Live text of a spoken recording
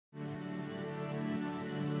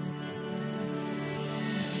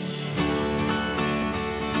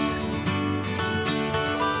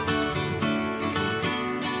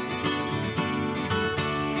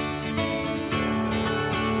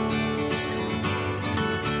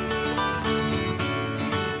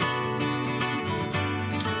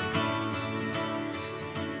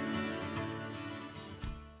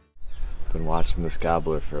watching this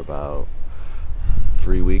gobbler for about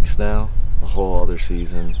 3 weeks now. The whole other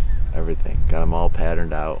season, everything. Got him all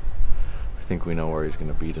patterned out. I think we know where he's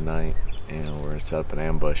going to be tonight, and we're going to set up an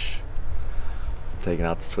ambush. Taking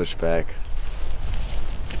out the switchback.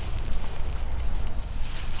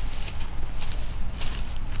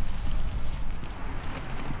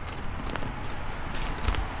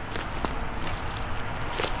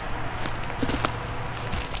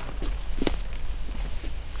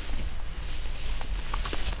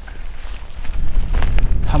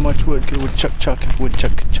 How much wood could woodchuck chuck if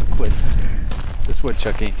woodchuck chuck wood? This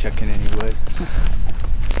woodchuck ain't chucking any wood.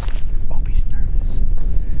 Opie's nervous.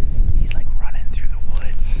 He's like running through the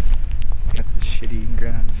woods. He's got this shit-eating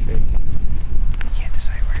grin on his face. He can't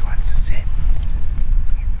decide where he wants to sit.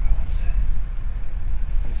 Where do I want to sit?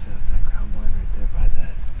 There's that ground blind right there by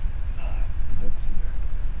that wood cedar.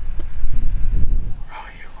 We're out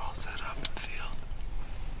here, we're all set up in the field.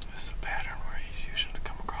 This is a pattern where he's usually to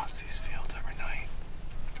come across these fields every night.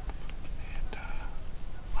 And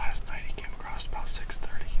last night he came across about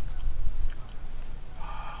 6:30.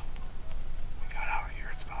 We got out here,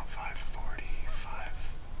 it's about 5:45,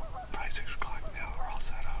 probably 6 o'clock now. We're all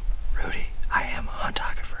set up. Rudy, I am a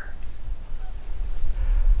huntographer.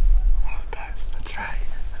 One of the best. That's right.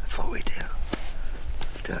 That's what we do.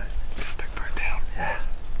 Let's do it. Let's get a big bird down. Yeah.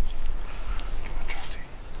 Give him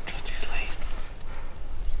a trusty slate.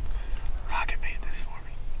 Rocket made this for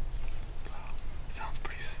me. So, sounds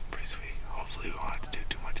pretty sweet. Hopefully we won't have to do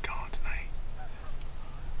too much calling tonight.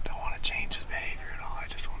 Don't want to change his behavior at all. I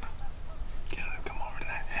just want to get him to come over to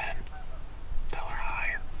that hen, tell her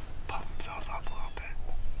hi, and puff himself up a little bit.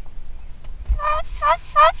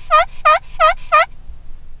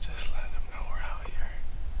 Just letting him know we're out here.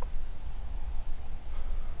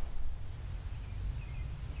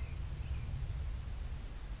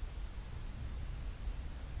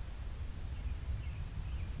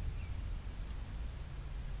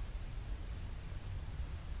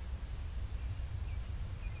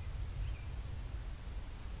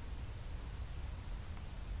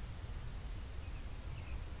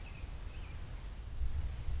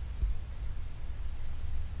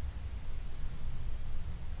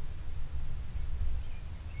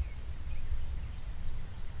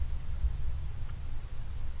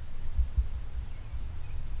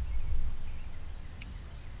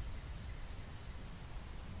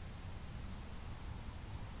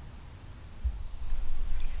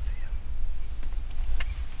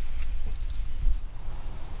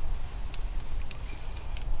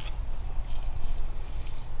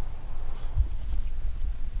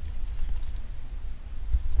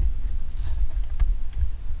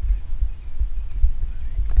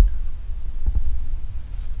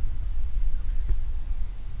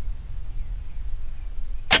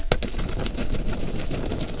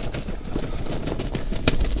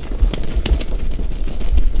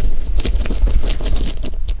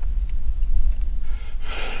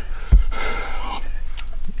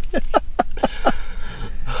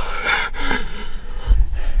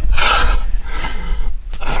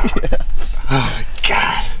 Yes. Oh my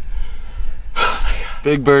god.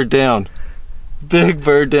 Big bird down. Big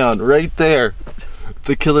bird down right there.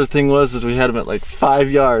 The killer thing was we had him at like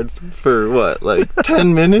 5 yards for what, like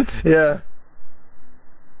 10 minutes? Yeah.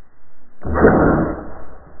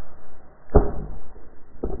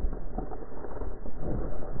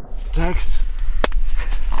 Dex.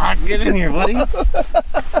 Get in here, buddy.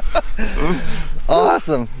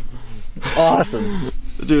 Awesome. Awesome.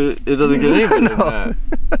 Dude, it doesn't get any better than that.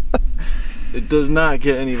 It does not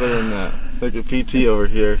get any better than that. Look at PT over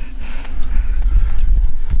here.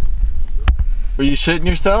 Were you shitting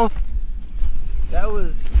yourself? That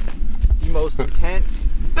was the most intense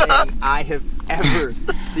thing I have ever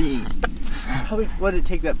seen. Probably, what did it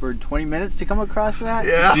take that bird 20 minutes to come across that?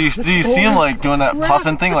 Yeah. Do you see him like doing that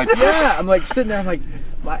puffing thing? Like, yeah, I'm like sitting there, I'm like,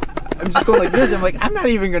 I'm just going like this. I'm like, I'm not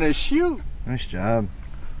even gonna shoot. Nice job.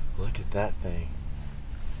 look at that thing.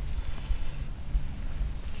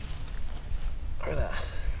 Look at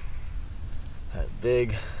that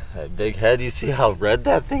big head. You see how red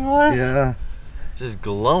that thing was? Yeah. Just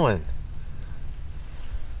glowing.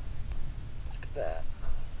 Look at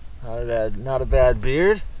that. Not a bad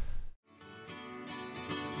beard.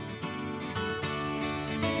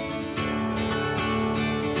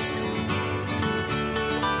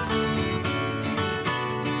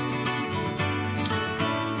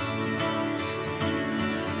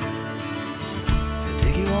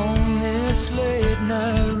 This late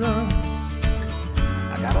night run,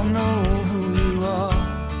 I gotta know who you are.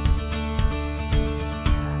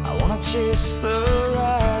 I wanna chase the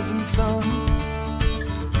rising sun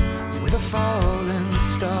with a falling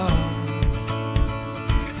star.